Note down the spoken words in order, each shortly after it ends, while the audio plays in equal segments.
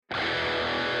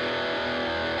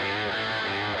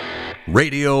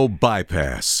Radio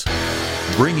Bypass,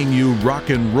 bringing you rock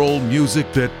and roll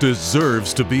music that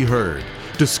deserves to be heard.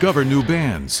 Discover new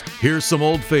bands. Here's some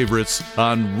old favorites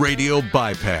on Radio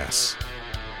Bypass.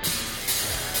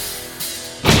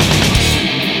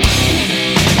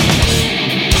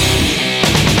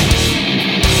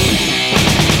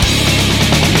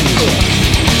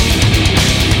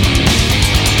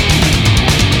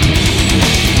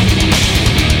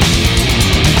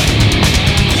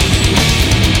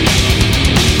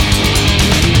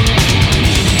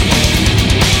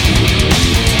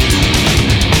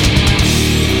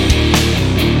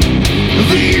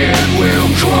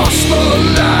 Cross the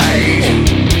line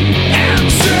and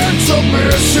send a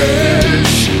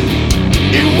message.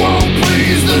 It won't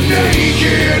please the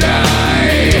naked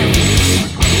eye.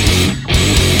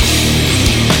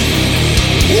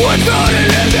 Without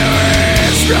it, there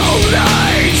is no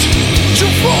light to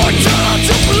foretell,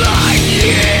 to blind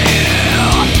you.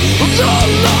 The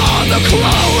law, the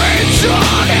chlorine,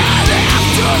 on and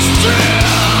after still.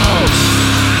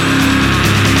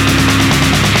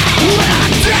 When I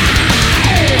die,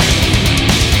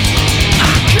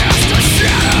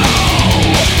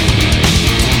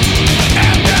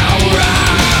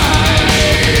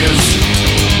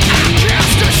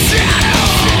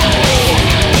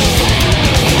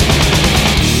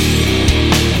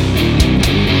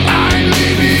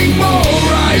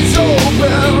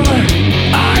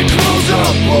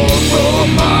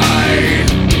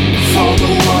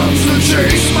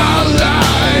 chase my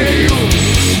life.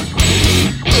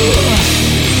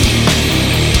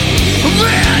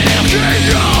 Then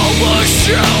looking over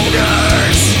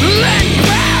shoulders, let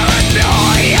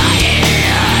paranoia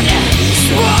in,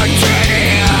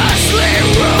 spontaneously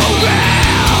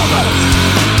roving.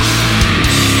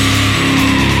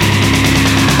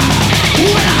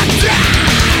 When I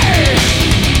die,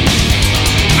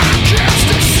 I cast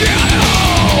a shadow,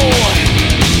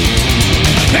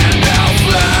 and I'll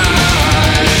fly.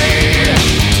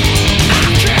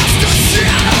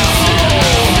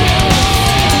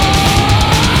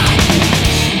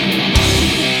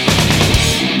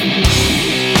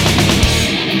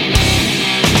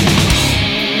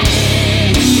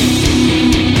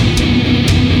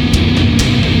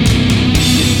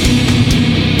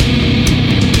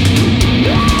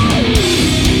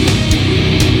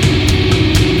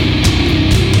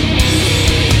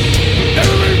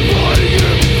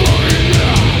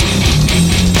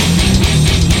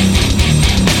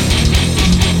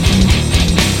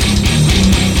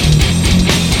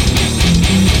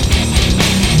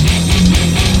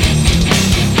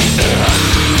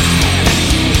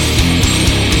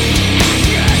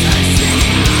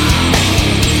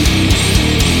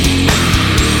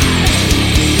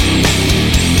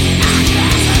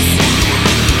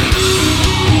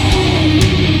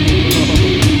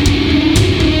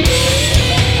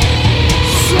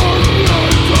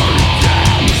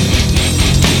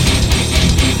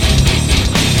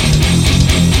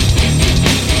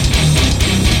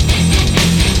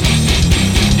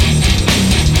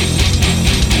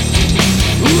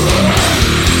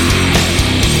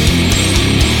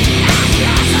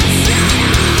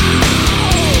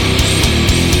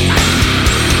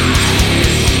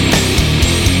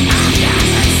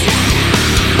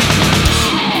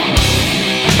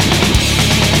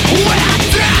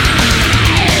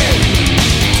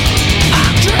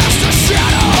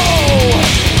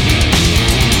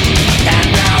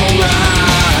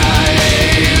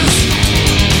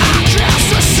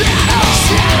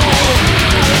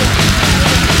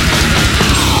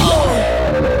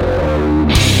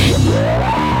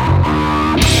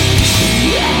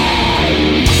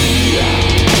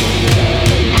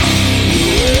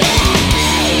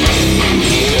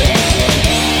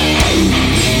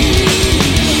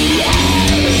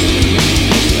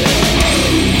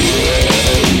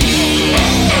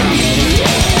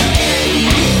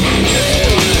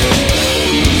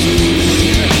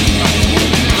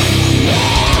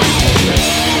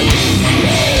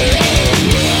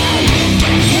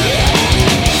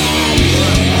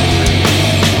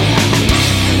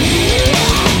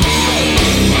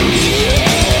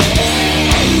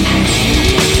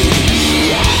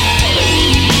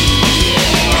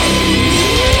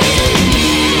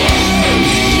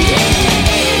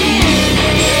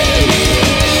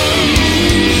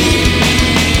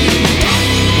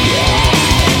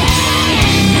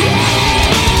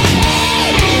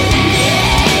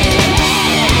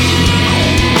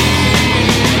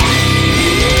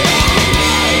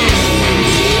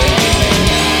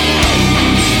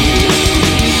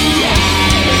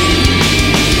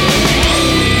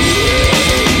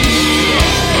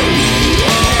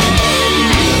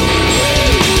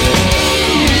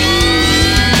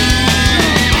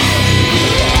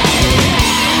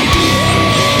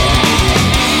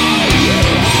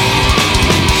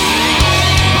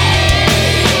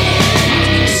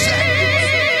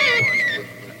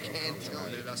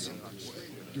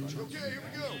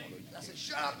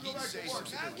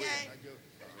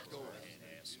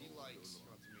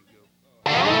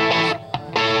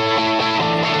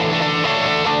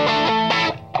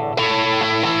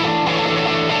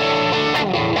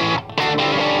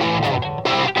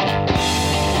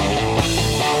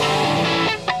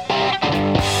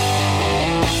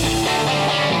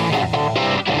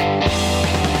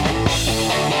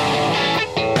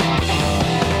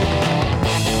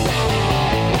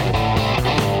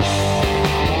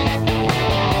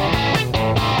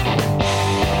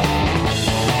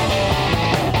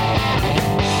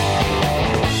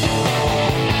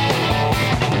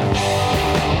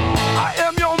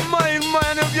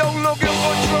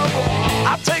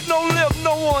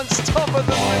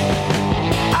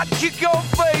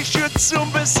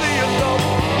 Soon be seeing love.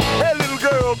 Hey, little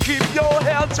girl, keep your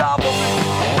hands off of me.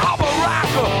 I'm a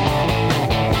rocker.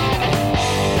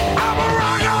 I'm a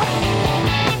rocker.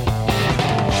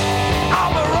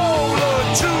 I'm a roller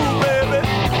too, baby.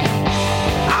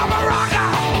 I'm a rocker.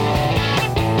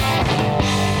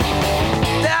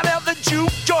 Down at the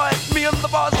juke joint, me and the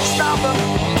boys are stopping,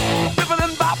 bipping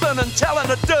and bopping and telling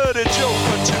a dirty joke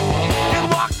or two. In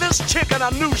walked this chick and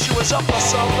I knew she was up for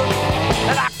something,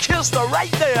 and I kissed her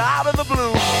right there out of the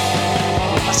blue.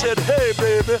 I said, hey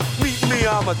baby, meet me,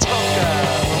 I'm a tough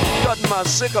guy, cutting my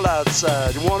sickle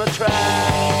outside, you wanna try?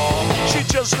 She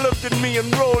just looked at me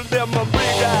and rolled them my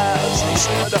big eyes and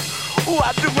said, oh,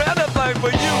 I'd do anything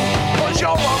for you, 'cause you're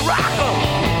a rocker.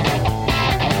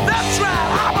 That's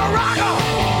right, I'm a rocker.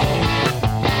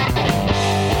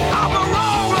 I'm a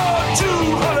roller too,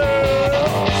 honey.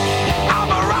 I'm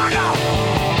a rocker.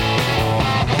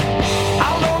 I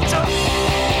love to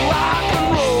rock and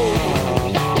roll.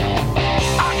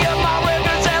 I get my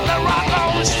records at the rock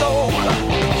on store.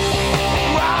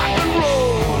 Rock and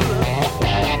roll.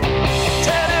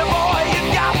 Teddy boy, you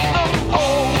got them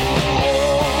all.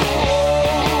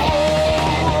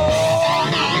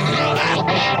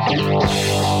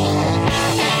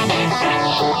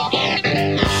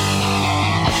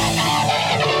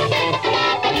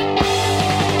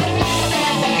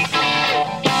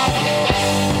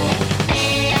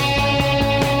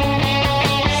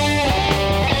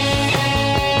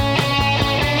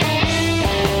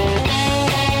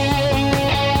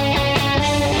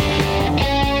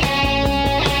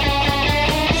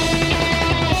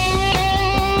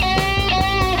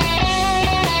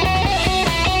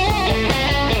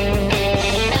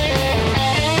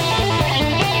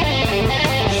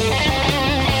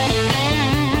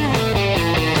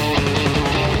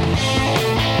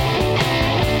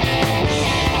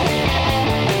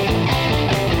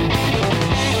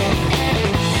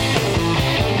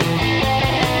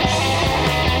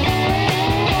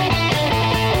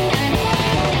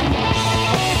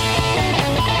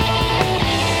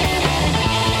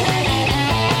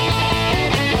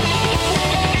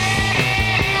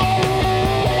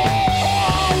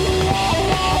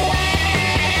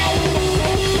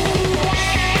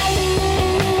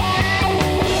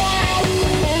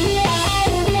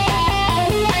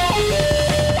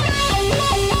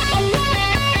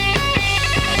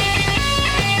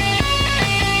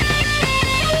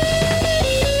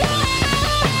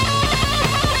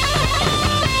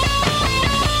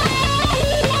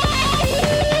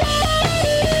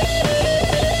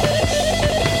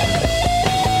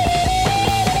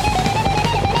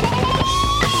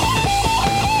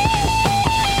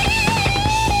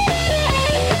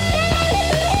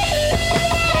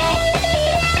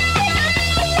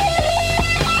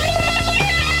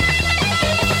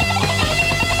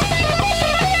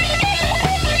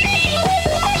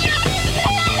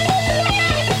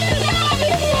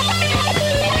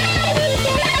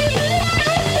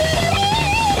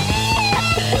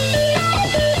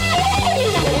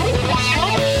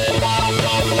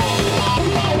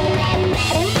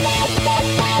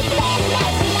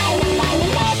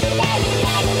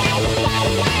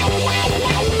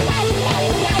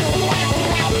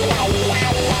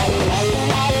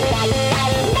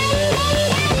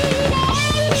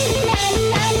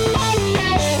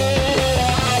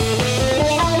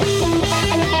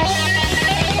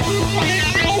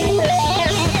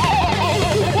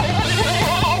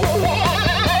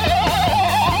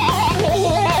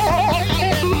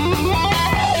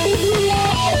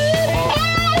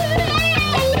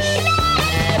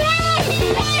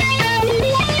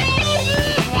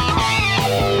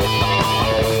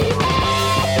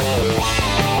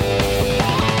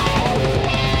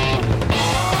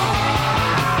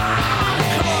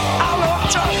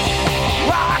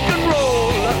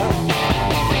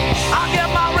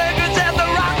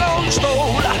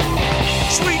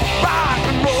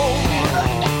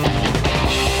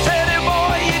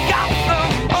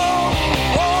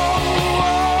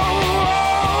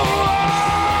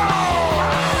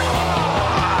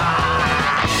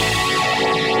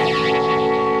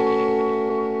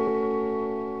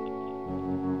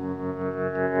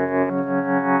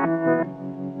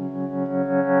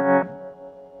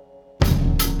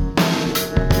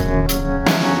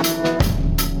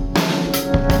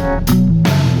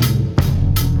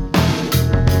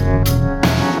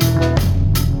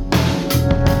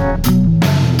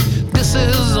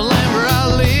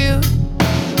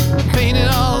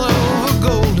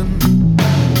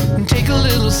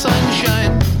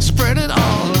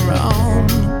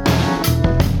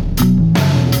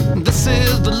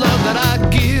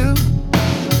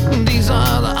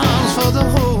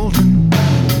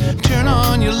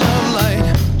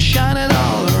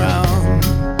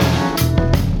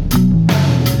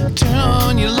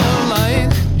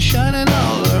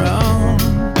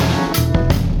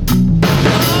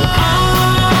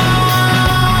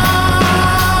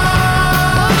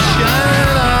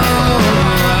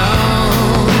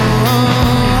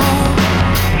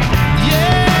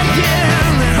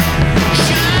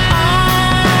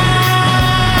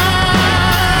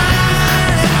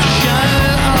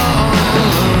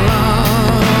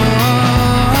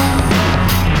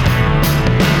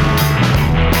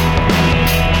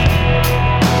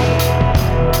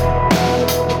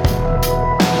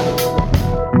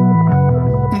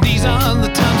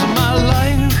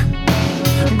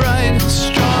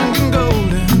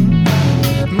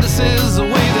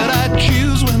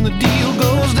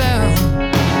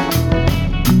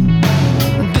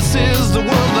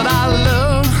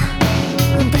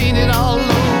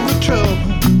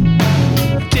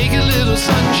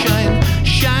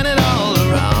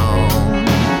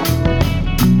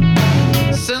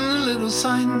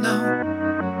 sign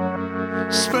now.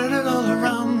 Spread it all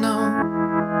around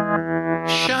now.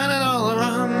 Shine it all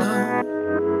around now.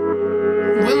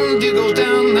 When you go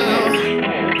down now.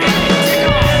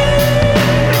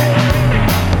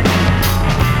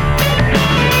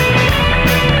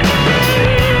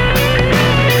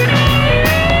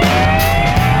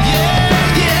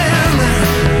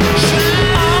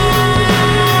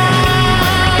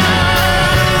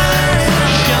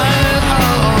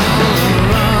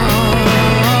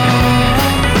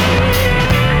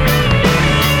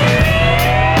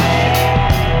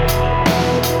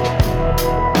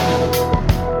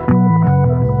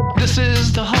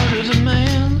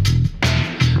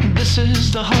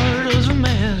 The heart of a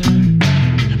man.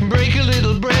 Break a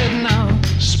little bread now,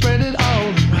 spread it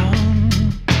all around.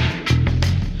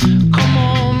 Come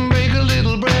on, break a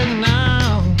little bread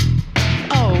now,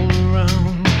 all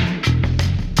around.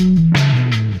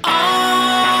 Ah,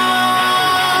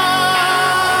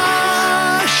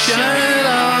 shine it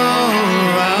all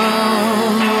around.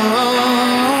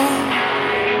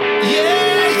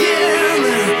 Yeah,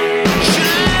 yeah,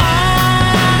 shine.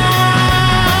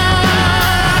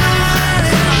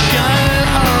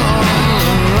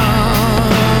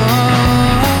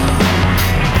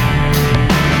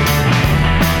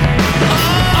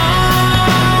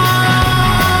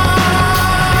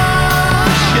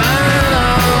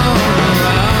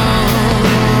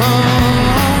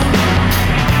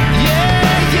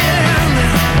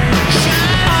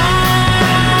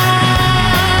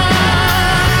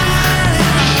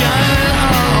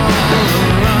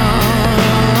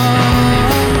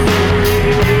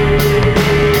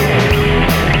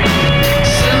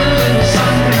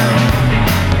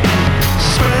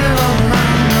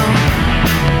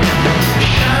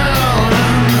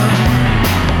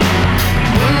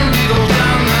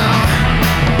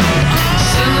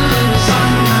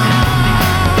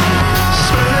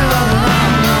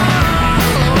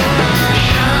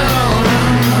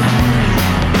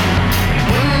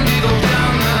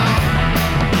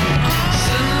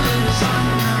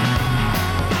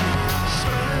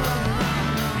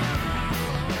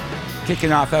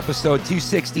 Kicking off episode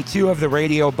 262 of the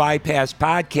Radio Bypass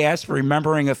Podcast,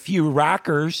 remembering a few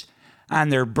rockers on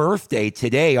their birthday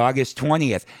today, August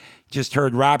 20th. Just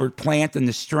heard Robert Plant and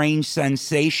the Strange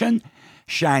Sensation,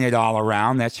 Shine It All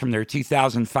Around. That's from their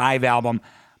 2005 album,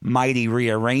 Mighty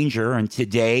Rearranger. And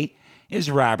today is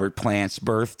Robert Plant's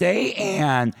birthday.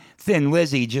 And Thin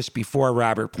Lizzy just before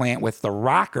Robert Plant with The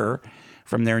Rocker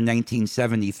from their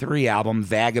 1973 album,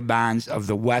 Vagabonds of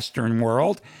the Western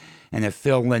World. And if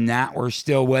Phil Lynott were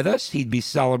still with us, he'd be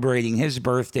celebrating his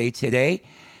birthday today.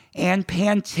 And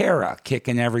Pantera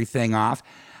kicking everything off.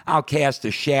 I'll Cast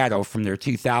a Shadow from their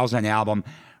 2000 album,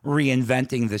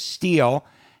 Reinventing the Steel.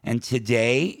 And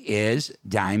today is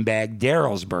Dimebag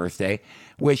Darrell's birthday.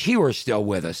 Wish he were still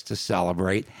with us to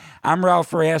celebrate. I'm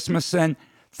Ralph Rasmussen.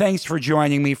 Thanks for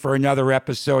joining me for another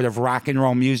episode of rock and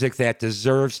roll music that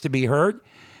deserves to be heard.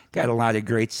 Got a lot of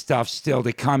great stuff still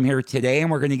to come here today, and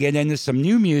we're going to get into some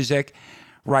new music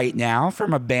right now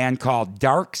from a band called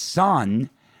Dark Sun.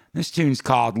 This tune's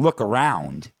called Look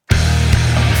Around.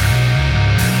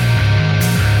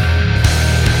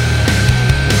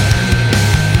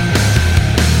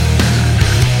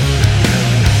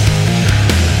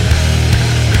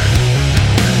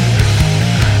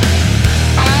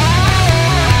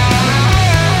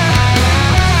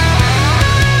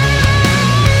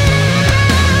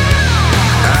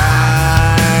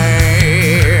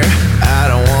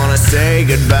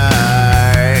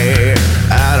 Goodbye.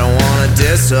 I don't want to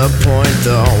disappoint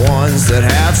the ones that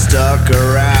have stuck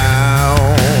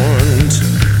around.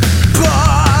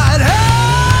 But hey,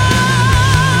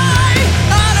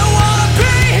 I don't want to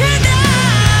be here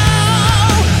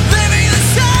now, living the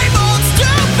same old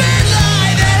stupid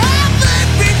lie that I've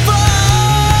lived before.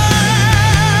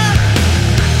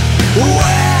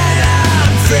 When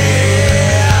I'm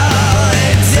feeling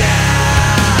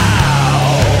down,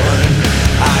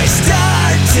 I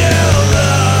start to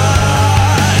look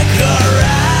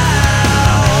around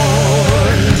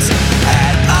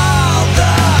at all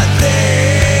the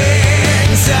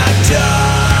things I've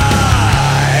done.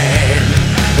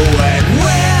 When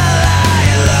will I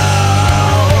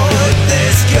load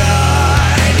this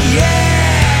gun? Yeah.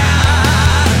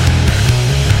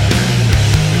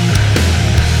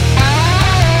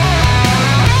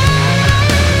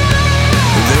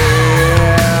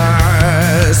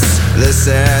 This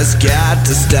has got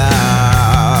to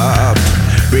stop,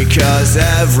 because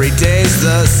every day's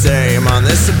the same on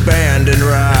this abandoned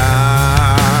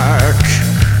rock.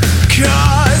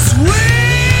 'Cause we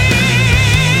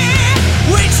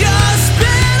just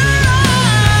spin around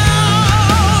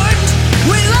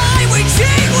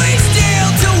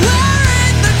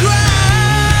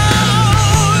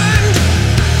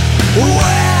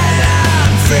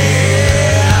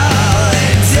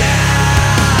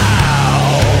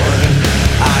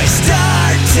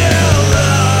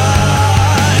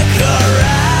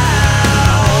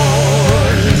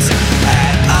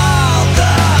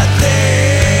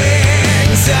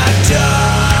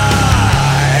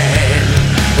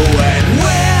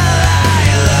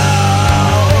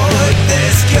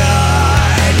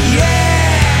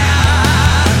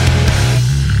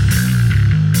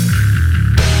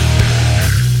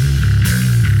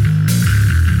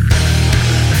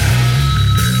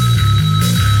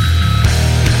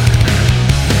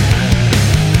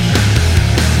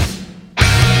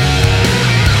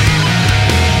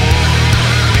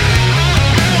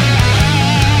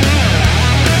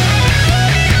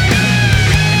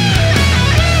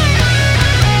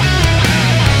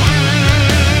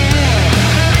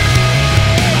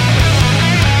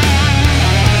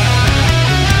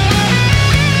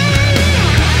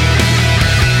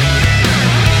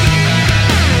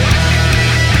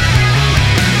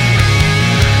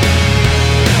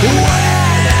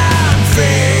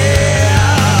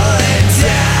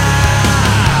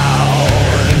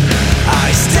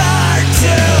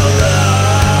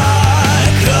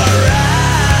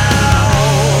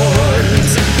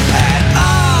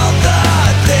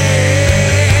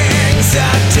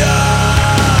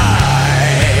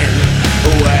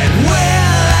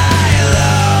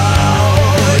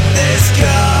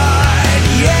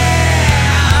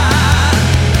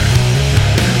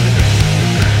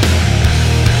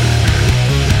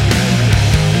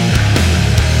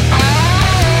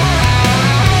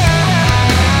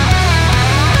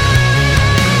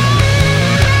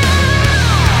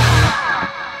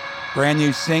Brand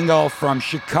new single from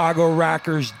Chicago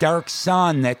rockers Dark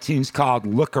Sun. That tune's called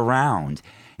Look Around.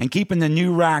 And keeping the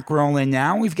new rock rolling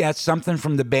now, we've got something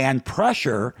from the band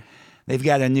Pressure. They've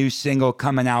got a new single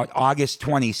coming out August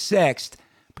 26th,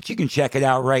 but you can check it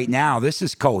out right now. This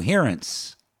is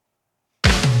Coherence.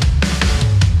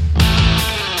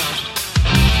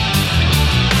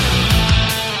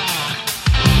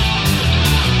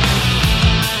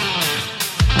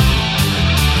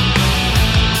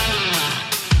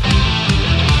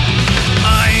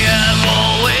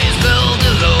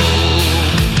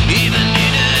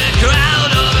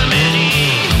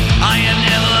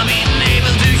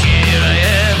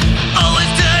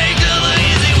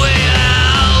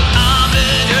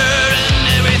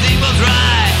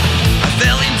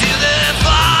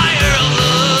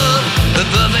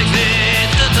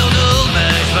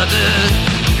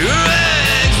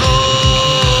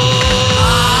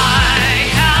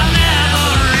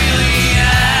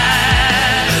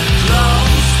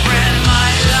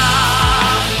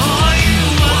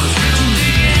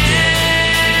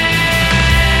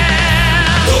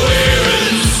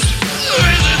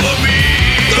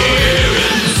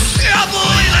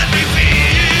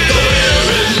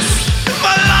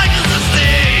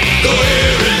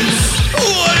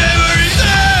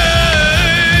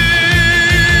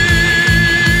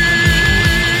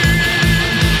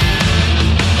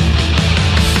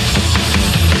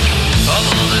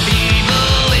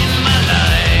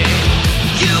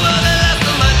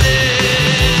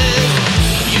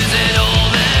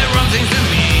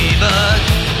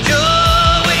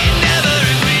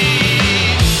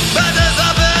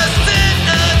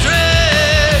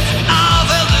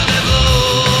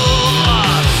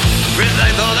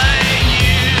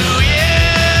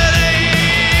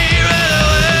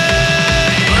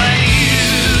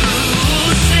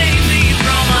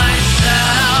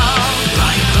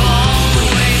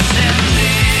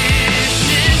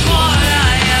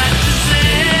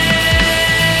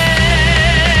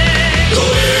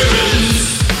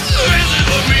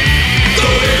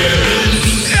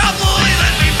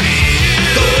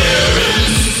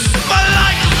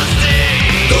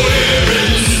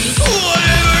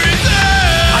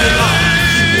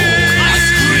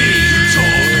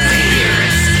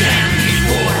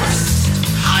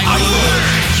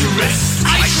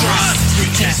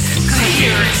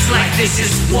 This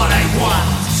is what I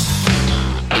want.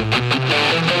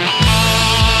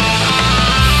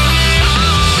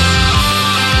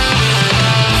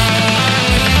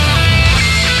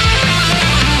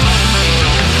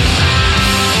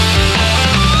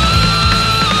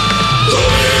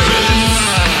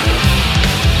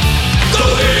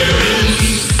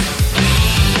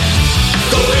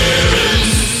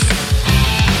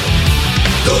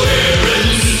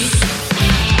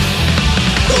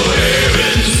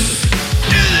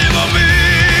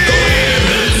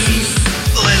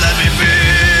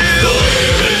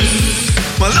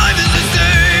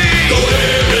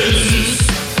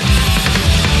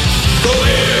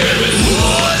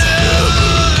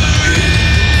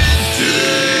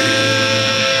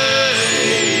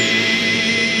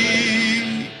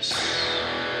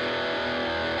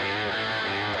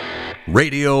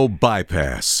 Radio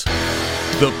Bypass,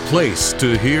 the place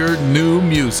to hear new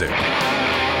music.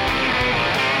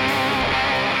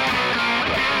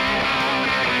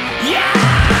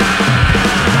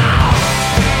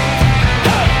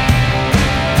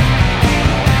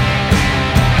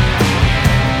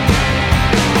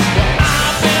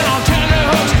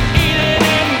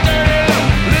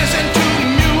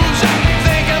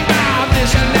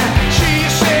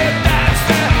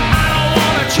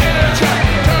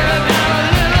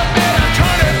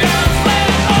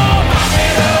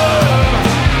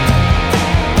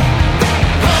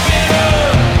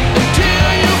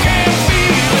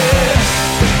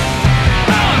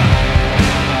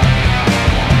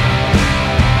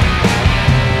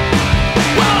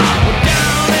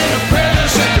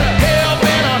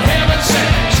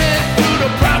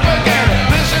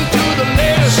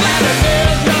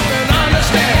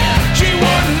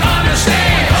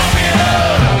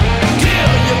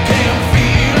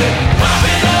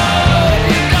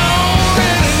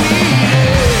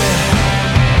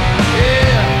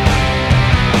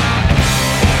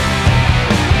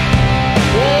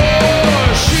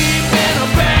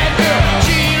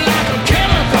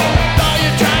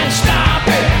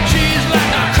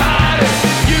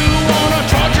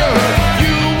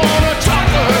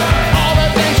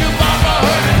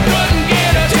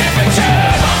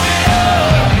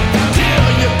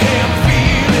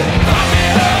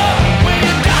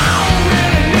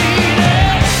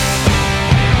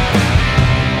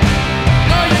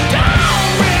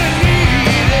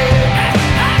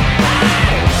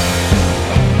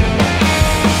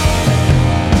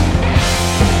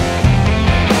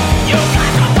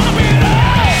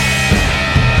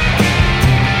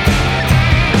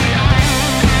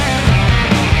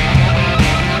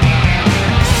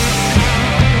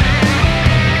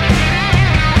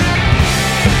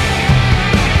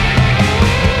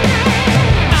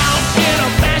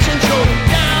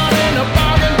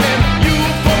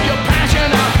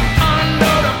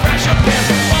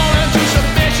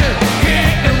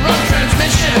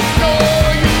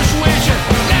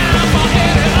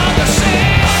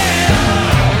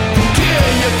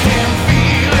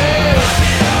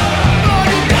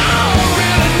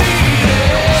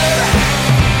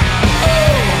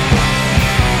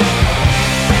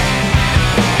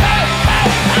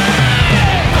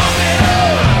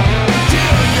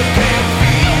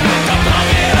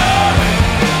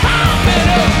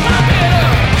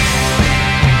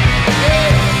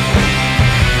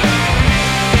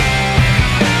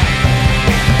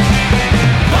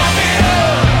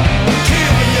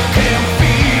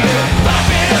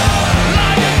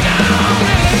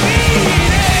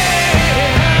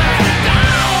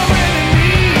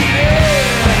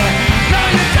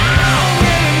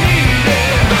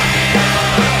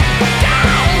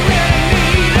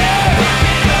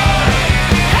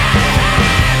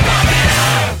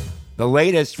 The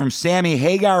latest from Sammy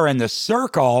Hagar and The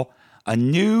Circle, a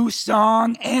new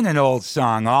song and an old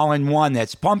song all in one.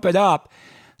 That's Pump It Up.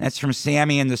 That's from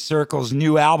Sammy and The Circle's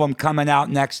new album coming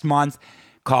out next month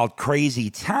called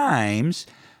Crazy Times.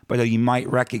 But you might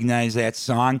recognize that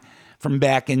song from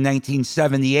back in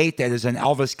 1978. That is an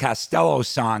Elvis Costello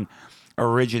song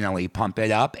originally, Pump It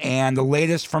Up. And the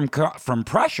latest from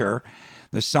Pressure,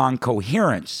 the song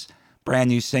Coherence,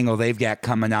 brand new single they've got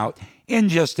coming out in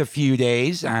just a few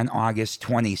days on August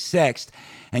 26th.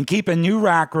 And keeping new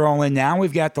rock rolling now,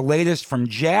 we've got the latest from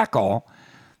Jackal.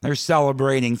 They're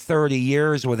celebrating 30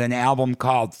 years with an album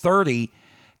called 30,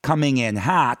 coming in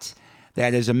hot.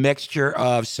 That is a mixture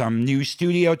of some new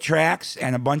studio tracks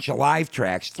and a bunch of live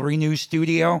tracks. 3 new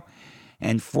studio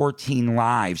and 14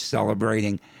 live,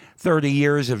 celebrating 30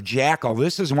 years of Jackal.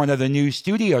 This is one of the new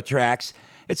studio tracks.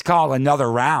 It's called Another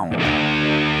Round.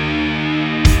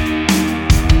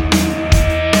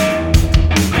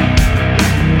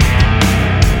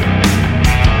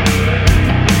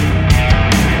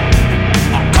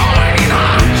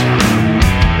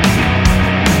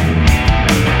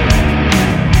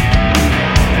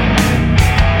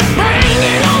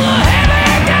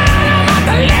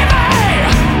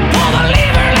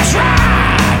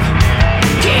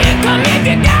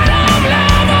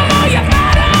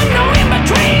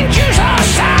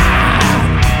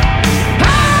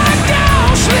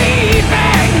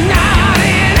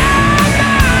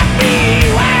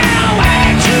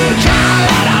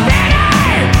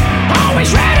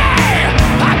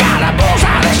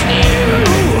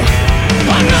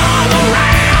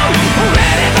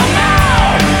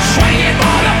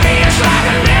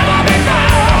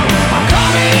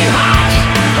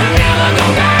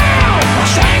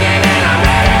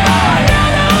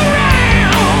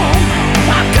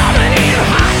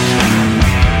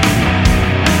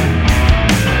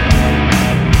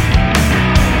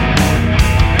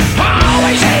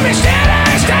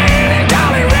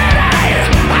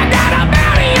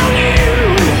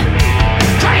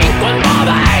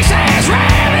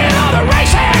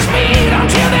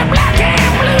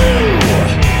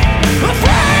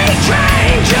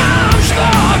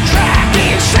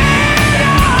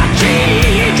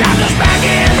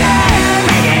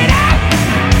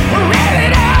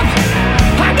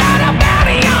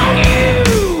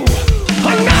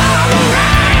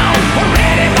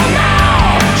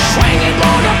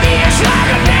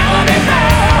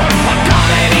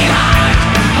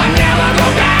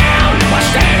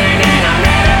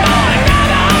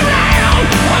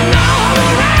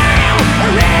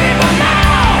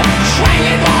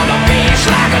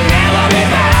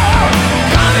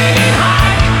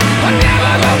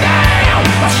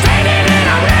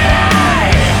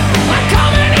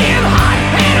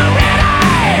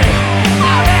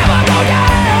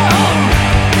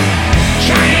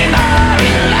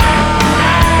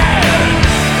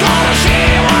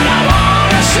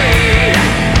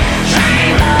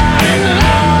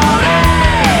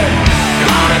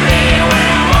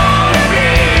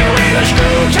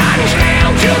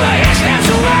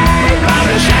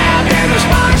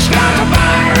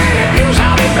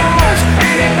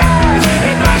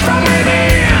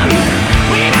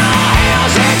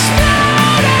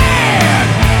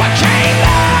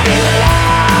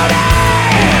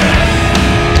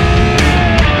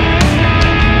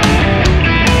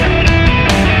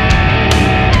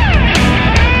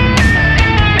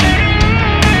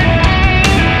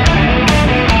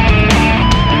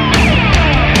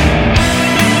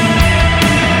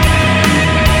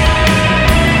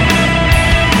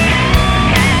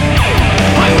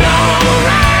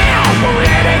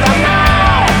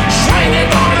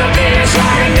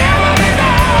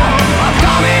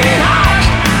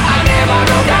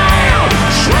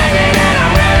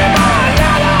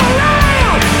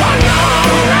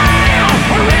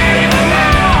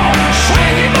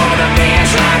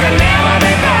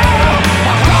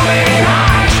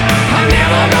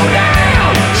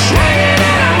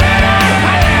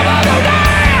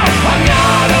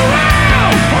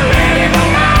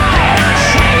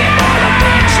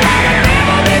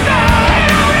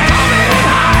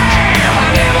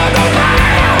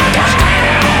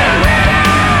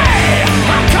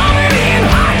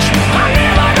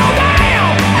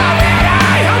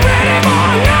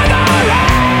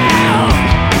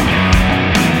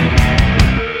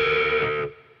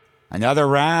 Another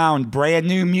round, brand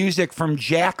new music from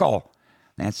Jackal.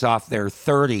 That's off their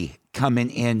 30 Coming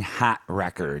In Hot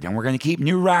record. And we're going to keep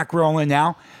new rock rolling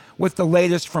now with the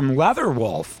latest from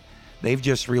Leatherwolf. They've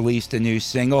just released a new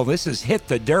single. This is Hit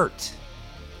the Dirt.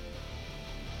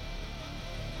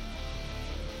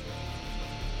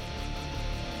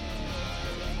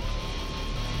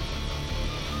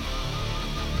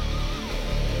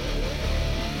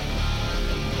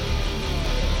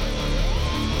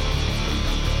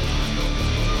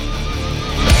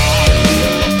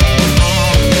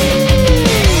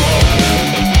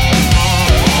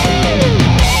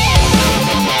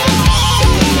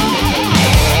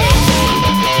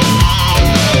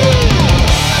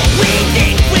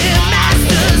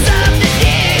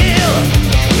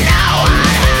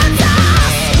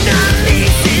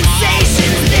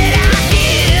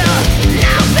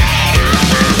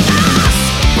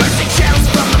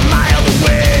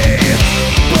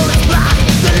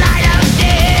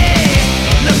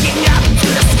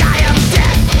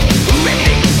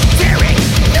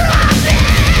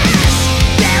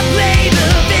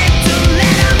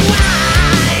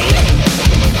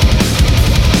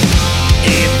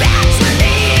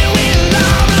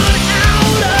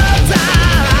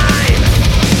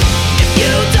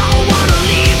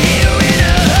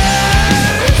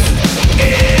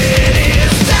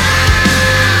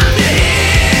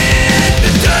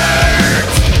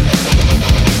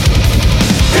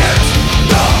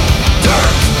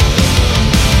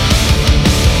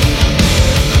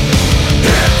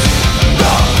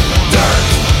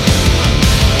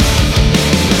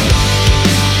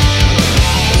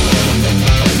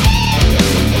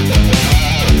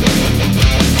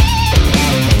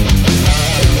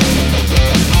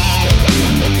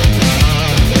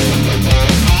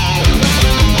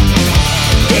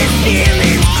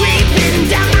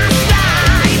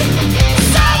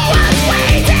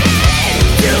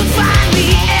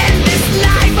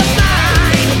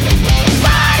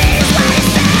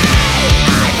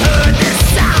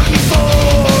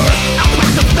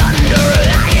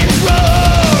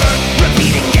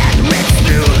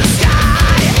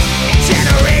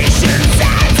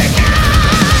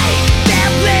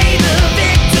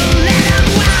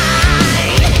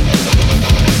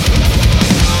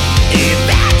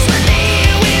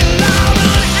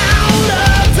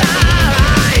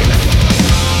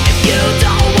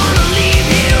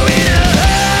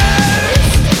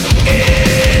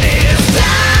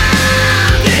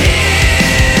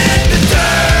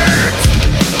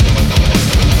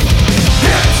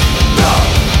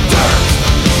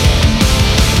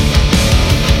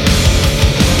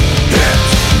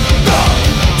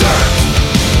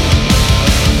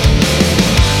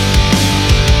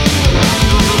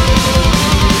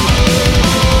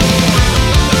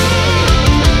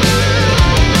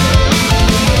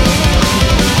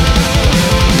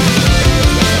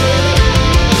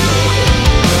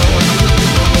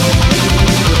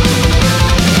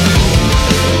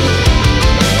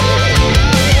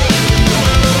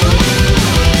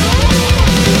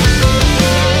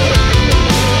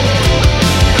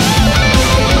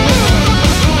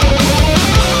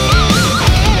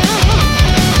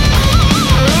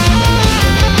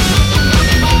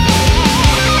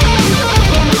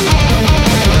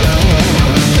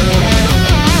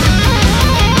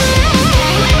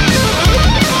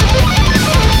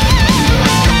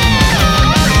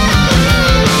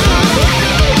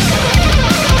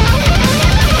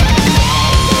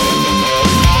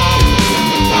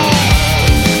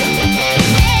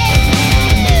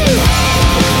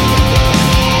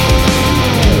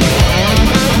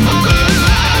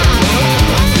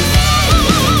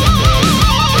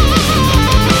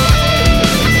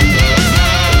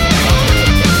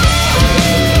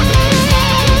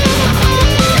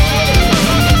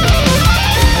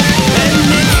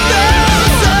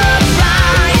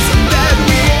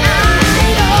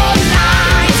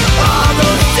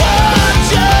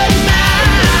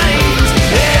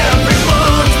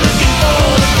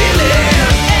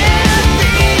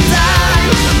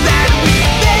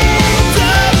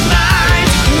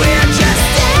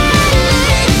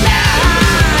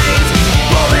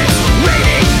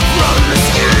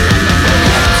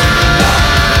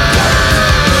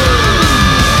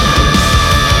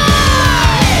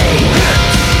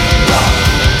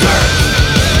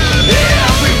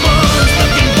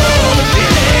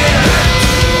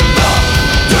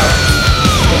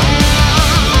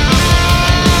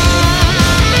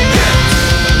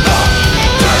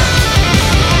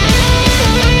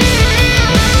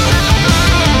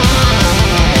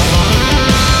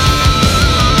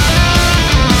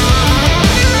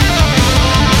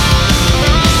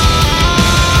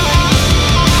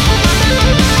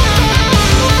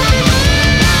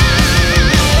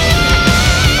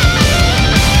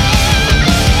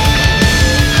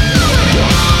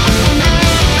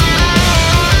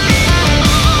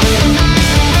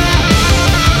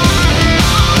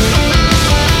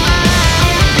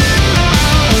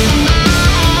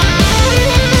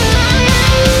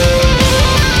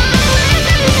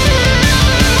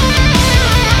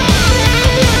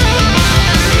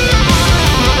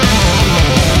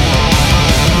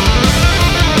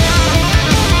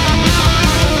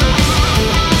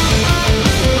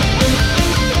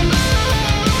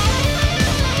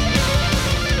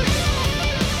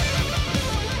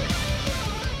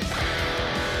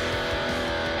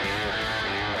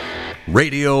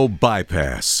 Radio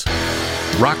Bypass.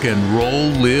 Rock and roll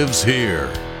lives here.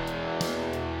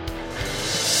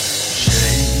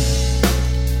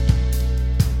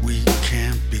 We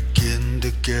can't begin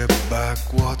to get back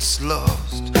what's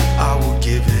lost. I would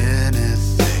give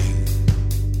anything,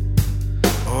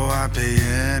 oh, I'd pay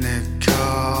any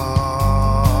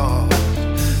cost.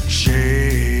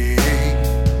 Shame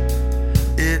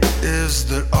it is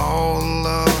that all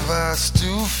love has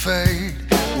to fade.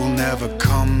 We'll never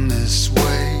come this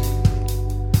way.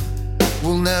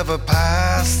 We'll never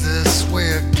pass this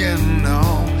way again.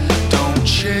 No, don't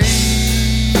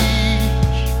change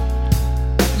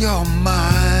your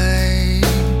mind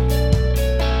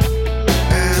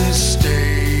and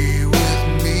stay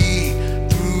with me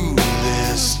through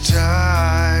this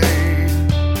time.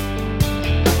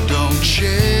 Don't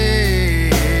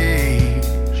change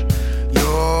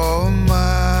your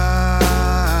mind,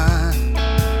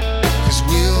 'cause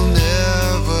we'll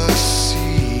never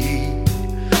see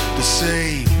the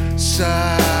same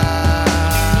side.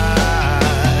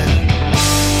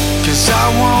 'Cause I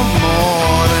want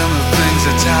more than the things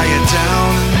that tie you down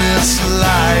in this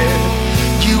life.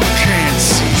 You can't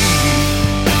see.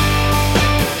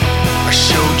 I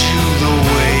showed you the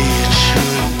way it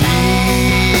should be.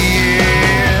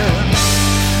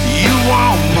 You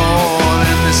want more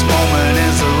than this moment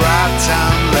is the right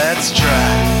time. Let's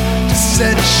try to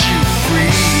set you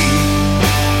free.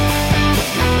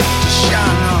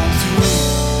 Shine on through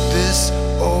this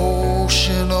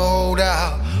ocean, oh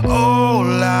doubt. All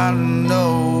I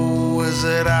know is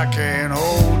that I can't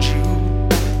hold you,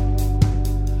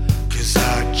 'cause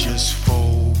I just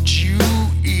fold you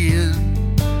in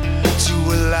to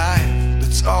a life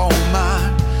that's all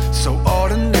mine. So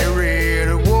ordinary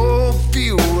it won't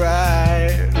feel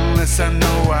right unless I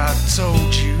know I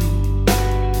told you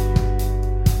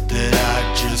that I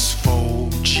just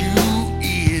fold you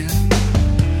in.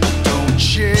 Don't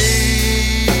change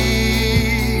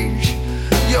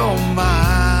your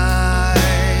mind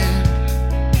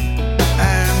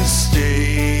and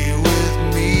stay with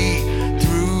me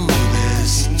through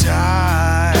this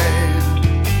time.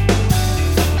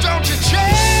 Don't you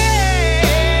change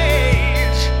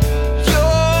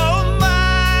your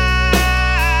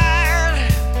mind,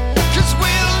 'cause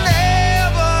we'll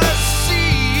never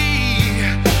see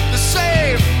the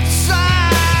same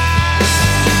side.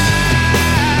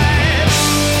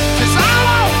 'Cause I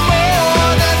want more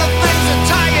than the things that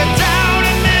tie you down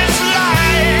in this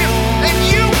life, and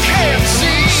you can't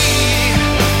see.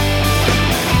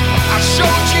 I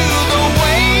showed you the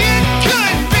way it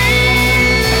could be.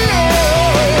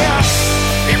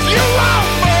 If you want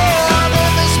more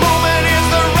than this moment is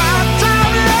the right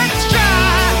time, let's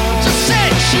try to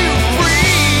set you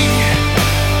free.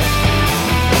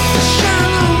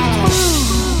 Shine on through.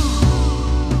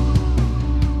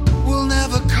 We'll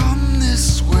never come this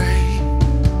way.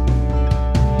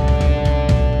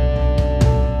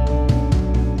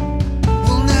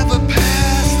 We'll never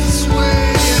pass this way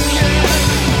again.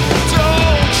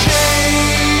 Don't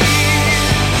change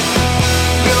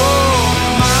your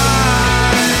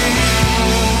mind.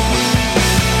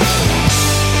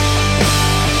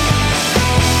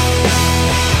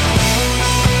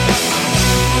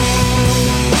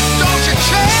 Don't you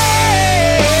change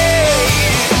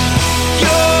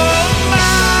your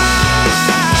mind.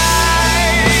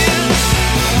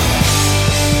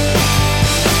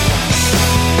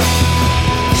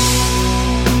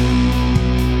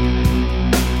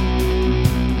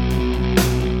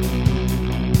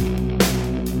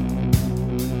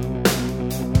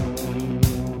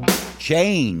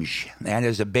 Change. That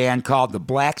is a band called the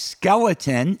Black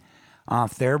Skeleton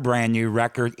off their brand new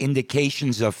record,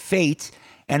 Indications of Fate.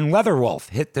 And Leatherwolf,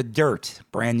 Hit the Dirt,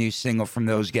 brand new single from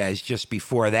those guys just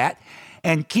before that.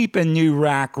 And keeping new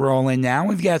rock rolling now,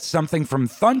 we've got something from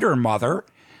Thunder Mother.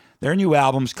 Their new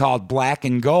album's called Black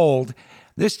and Gold.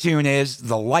 This tune is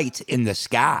The Light in the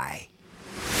Sky.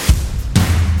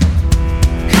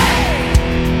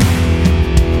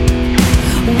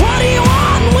 What do you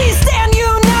want? We stand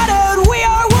united. We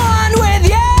are one with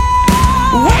you.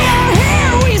 We are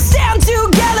here. We stand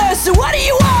together. So what do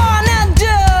you want to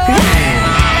do? What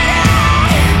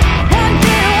do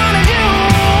you want to do?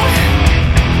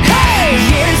 Hey,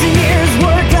 years and years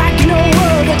work like no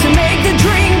other to make the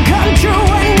dream come true.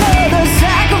 Another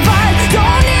sacrifice.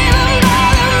 Don't even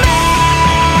bother me.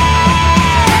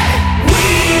 We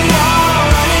are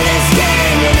running this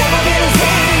game. You'll never be the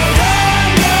same.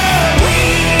 Thunder. We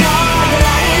are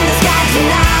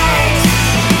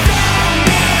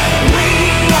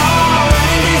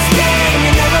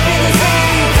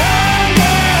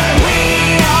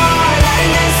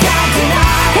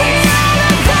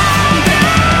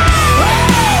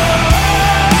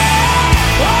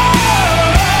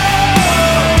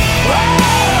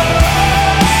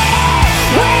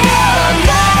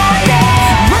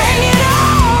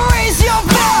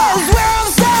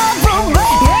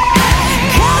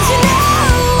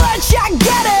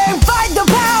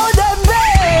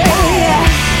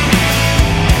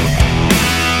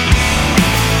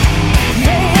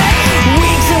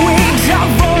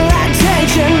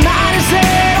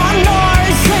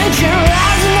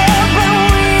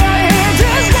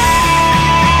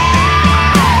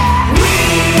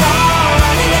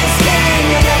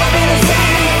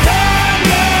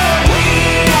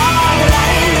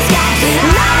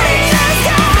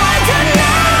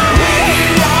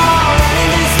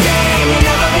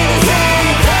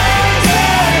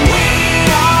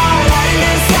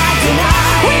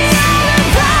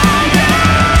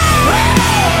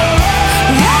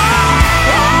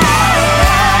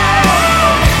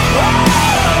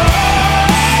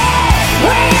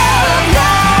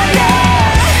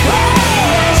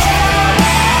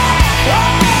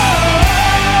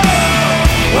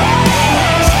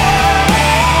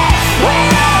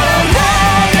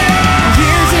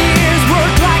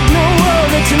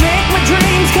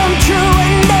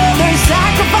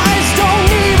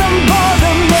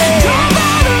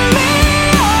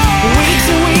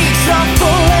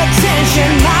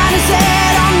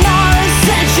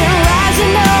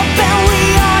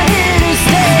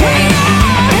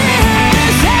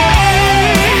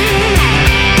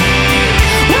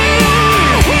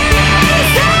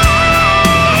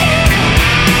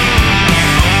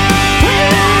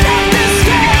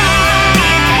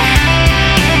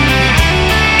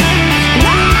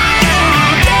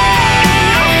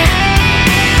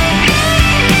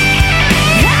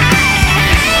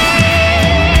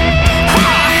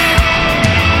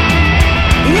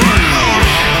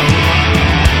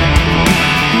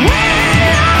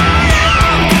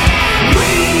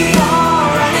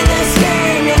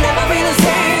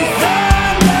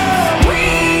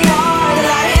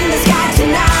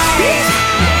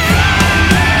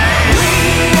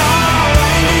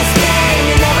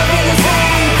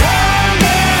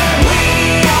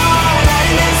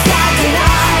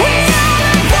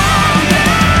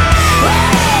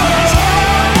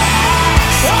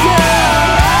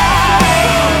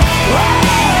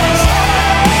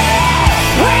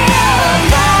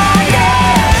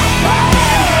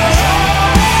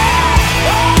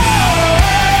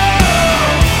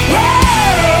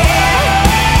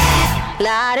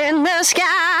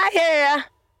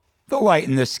The Light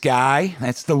in the Sky.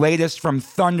 That's the latest from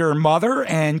Thunder Mother,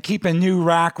 and keeping new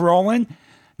rock rolling.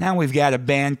 Now we've got a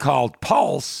band called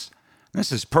Pulse.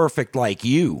 This is Perfect Like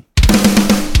You.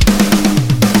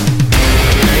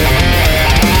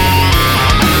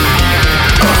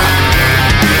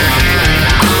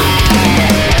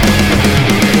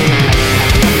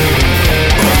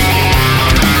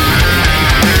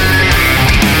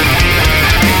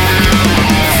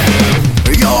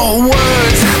 Your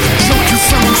words choke you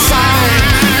from inside.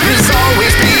 Is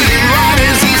always being right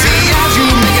as easy as you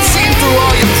make it seem through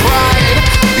all your pride.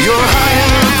 Your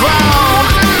higher ground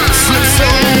slips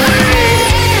away,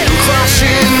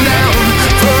 crashing down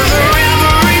further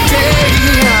every day.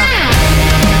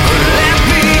 Let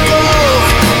me go,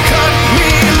 cut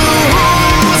me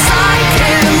loose. I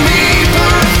can be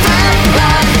perfect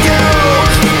like you.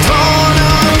 Torn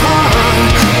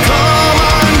apart, come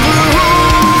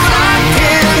unglued. I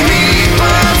can be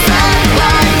perfect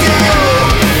like you.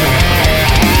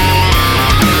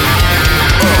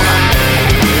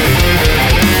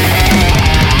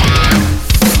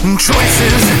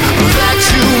 Choices that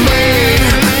you made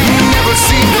never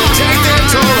seem to take their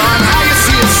toll on how you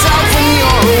see yourself when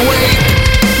you're awake.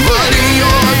 But in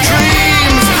your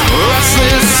dreams,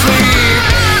 restless sleep,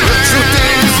 the truth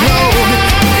is known,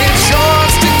 it's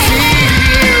yours to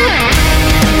keep.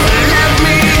 Let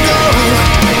me go,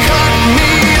 cut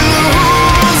me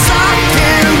loose. I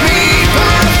can be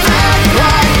perfect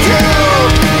like you.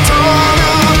 Torn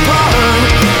apart,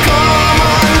 come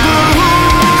unglued.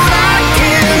 I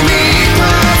can be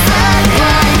perfect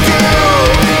like you.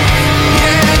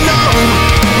 Yeah, no,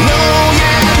 no,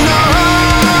 yeah, no.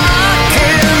 I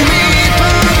can be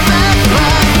perfect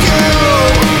like you.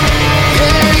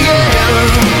 Yeah, yeah.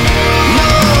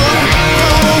 No,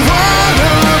 don't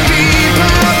wanna be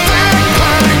perfect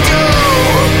like you.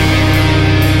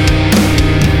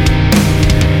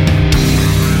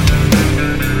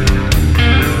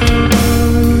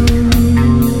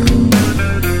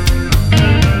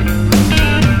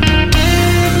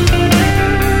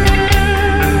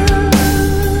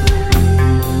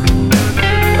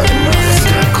 Another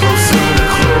step closer to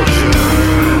closure.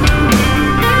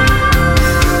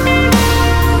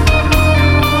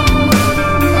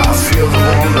 I feel the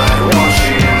moonlight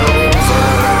washing over.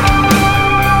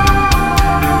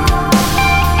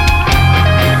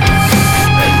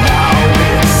 And now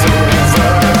it's over.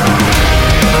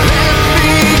 Let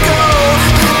me go,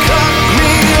 cut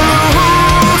me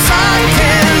loose. I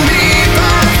can be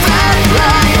perfect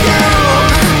like you.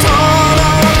 Torn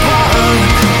apart,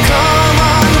 come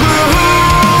unglued.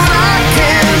 I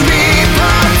can be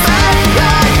perfect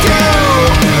like you.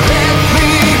 Let me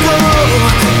go,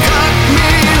 cut me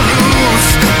loose.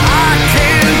 I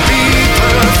can be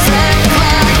perfect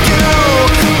like you.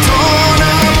 Torn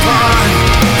apart,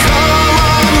 come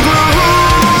unglued.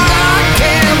 I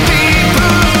can be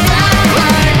perfect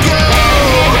like you.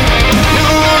 No,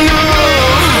 no,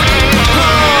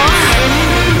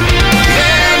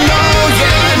 yeah, no,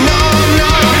 yeah, no,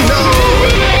 no, no. Yeah,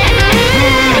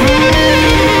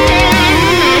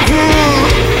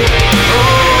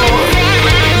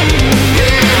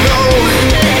 no,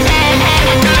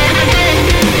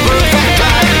 perfect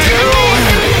like you.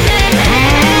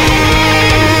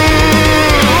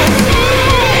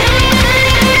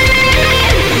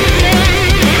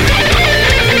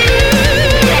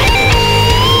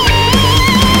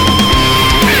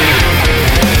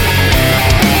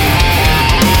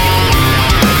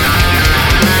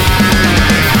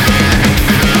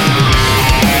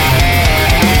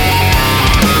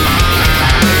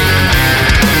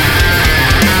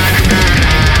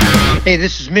 Hey,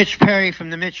 this is Mitch Perry from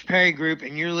the Mitch Perry Group,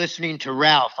 and you're listening to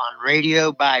Ralph on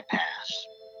Radio Bypass.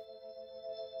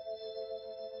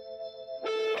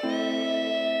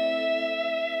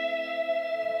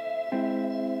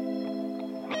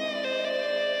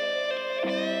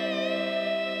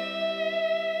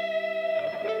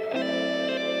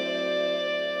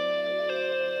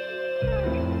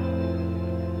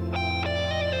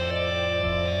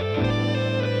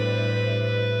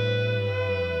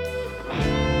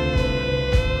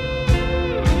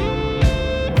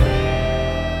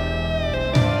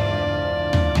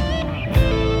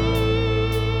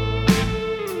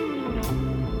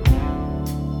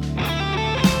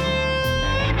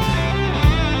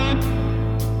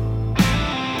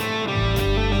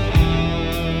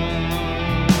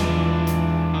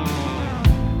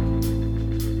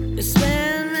 It's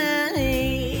been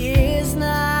many years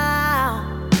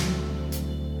now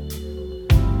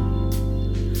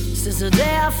since the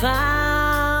day I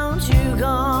found you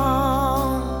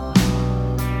gone.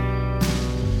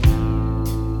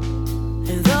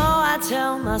 And though I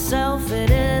tell myself it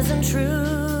isn't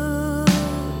true.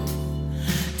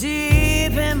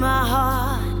 Deep in my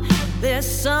heart, there's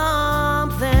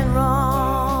something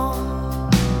wrong.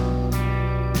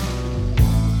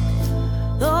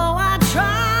 Though I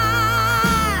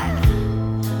tried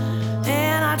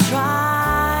and I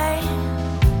tried,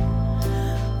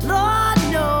 Lord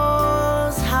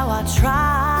knows how I tried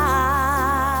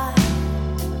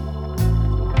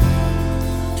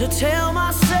to tell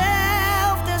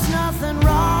myself there's nothing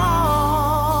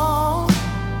wrong,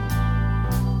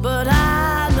 but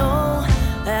I know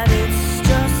that it's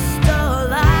just a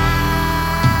lie.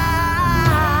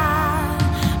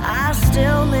 I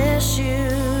still miss you.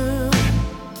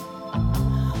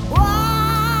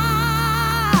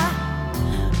 Why?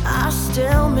 I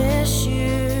still miss you.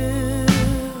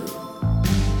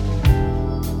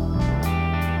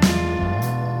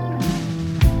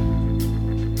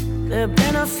 There've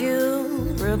been a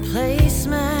few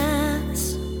replacements,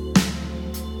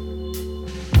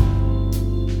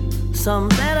 some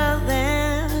better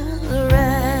than the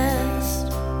rest.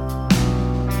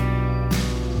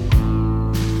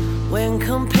 When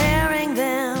comparing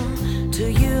them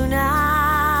to you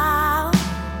now,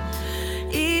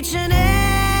 each and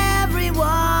every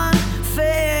one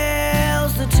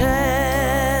fails the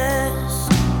test.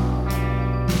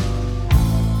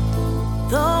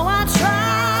 Though I try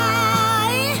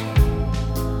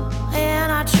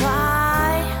and I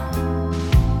try,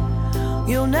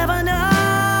 you'll never know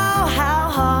how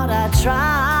hard I try.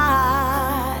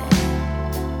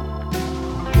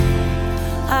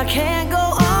 I can't go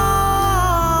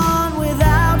on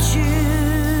without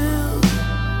you.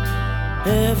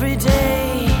 Every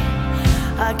day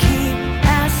I keep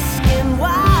asking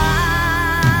why.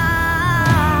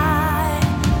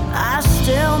 I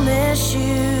still miss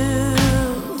you.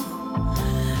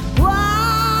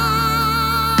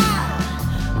 Why?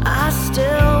 I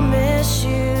still miss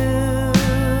you.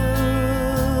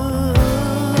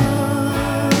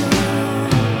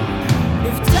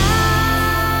 If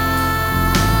time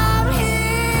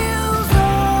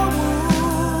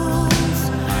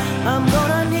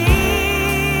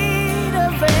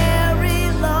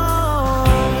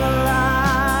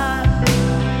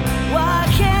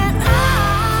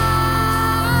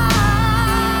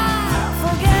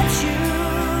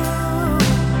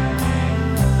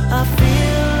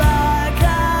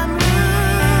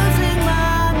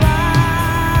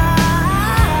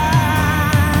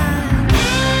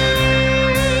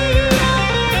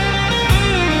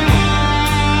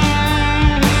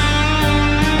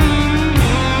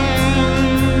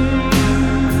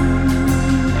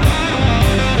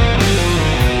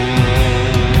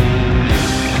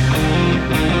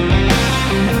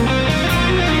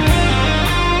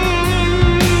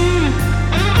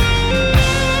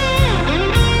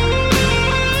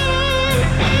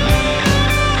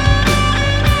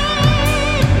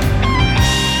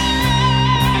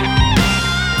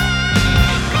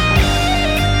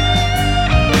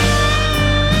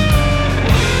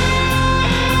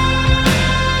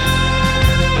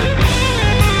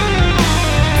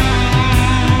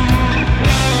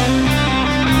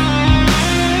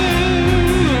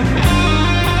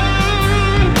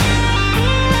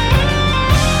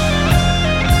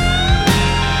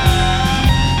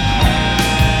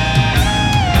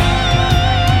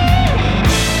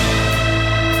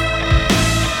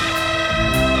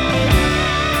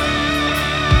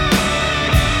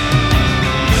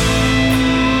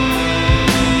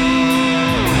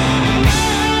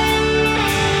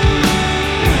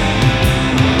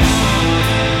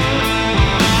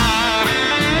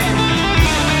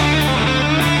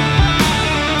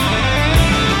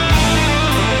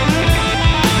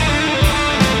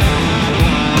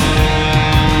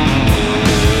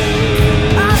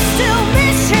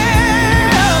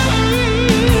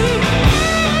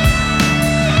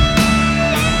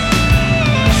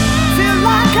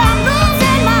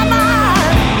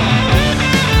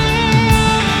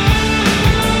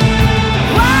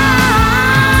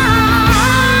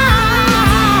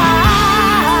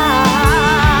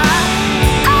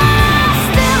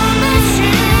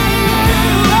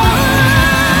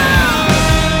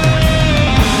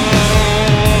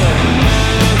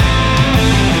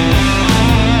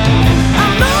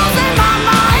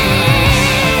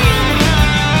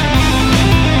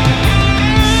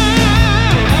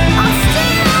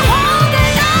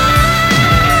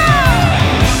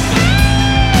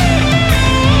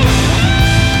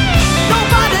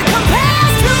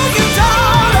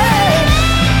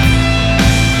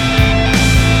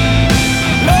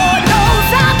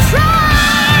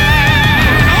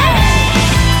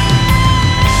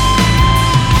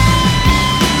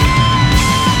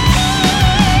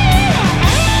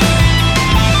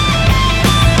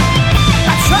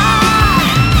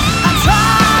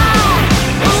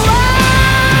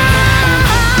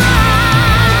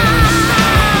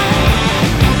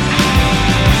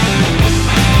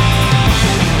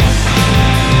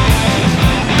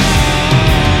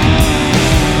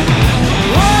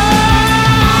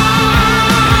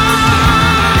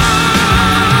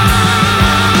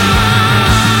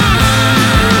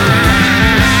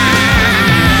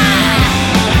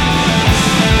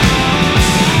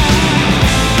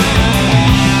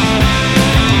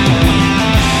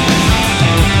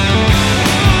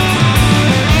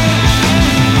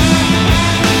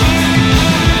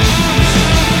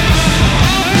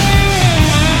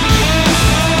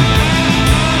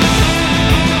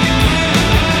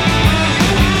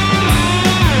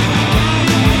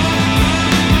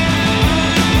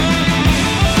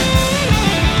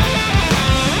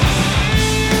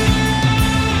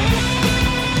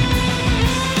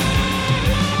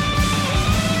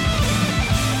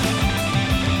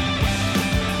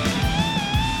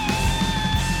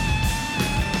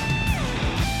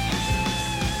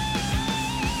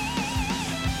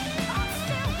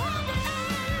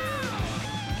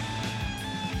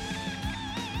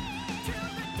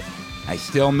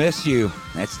Still Miss You.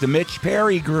 That's the Mitch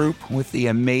Perry Group with the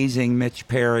amazing Mitch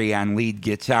Perry on lead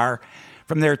guitar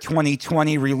from their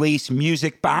 2020 release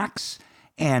Music Box,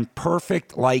 and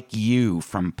Perfect Like You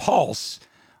from Pulse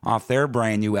off their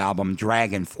brand new album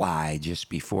Dragonfly just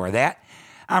before that.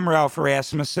 I'm Ralph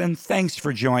Rasmussen. Thanks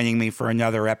for joining me for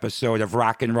another episode of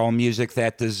rock and roll music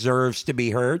that deserves to be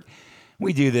heard.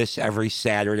 We do this every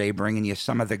Saturday, bringing you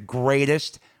some of the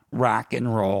greatest rock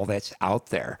and roll that's out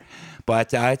there.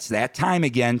 But it's that time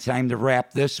again, time to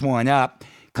wrap this one up.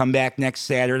 Come back next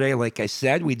Saturday. Like I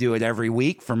said, we do it every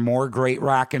week for more great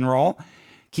rock and roll.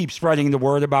 Keep spreading the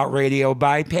word about Radio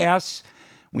Bypass.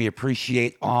 We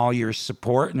appreciate all your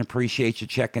support and appreciate you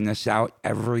checking us out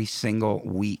every single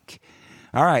week.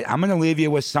 All right, I'm going to leave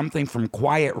you with something from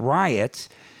Quiet Riot.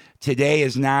 Today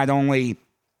is not only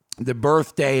the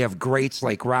birthday of greats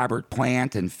like Robert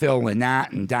Plant and Phil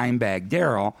Lynott and Dimebag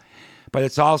Darrell, but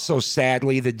it's also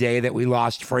sadly the day that we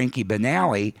lost Frankie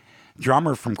Banali,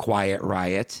 drummer from Quiet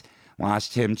Riot.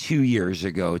 Lost him 2 years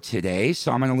ago today.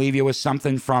 So I'm going to leave you with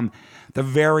something from the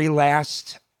very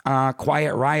last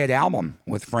Quiet Riot album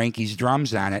with Frankie's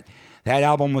drums on it. That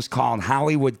album was called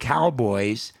Hollywood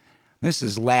Cowboys. This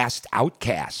is Last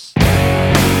Outcasts.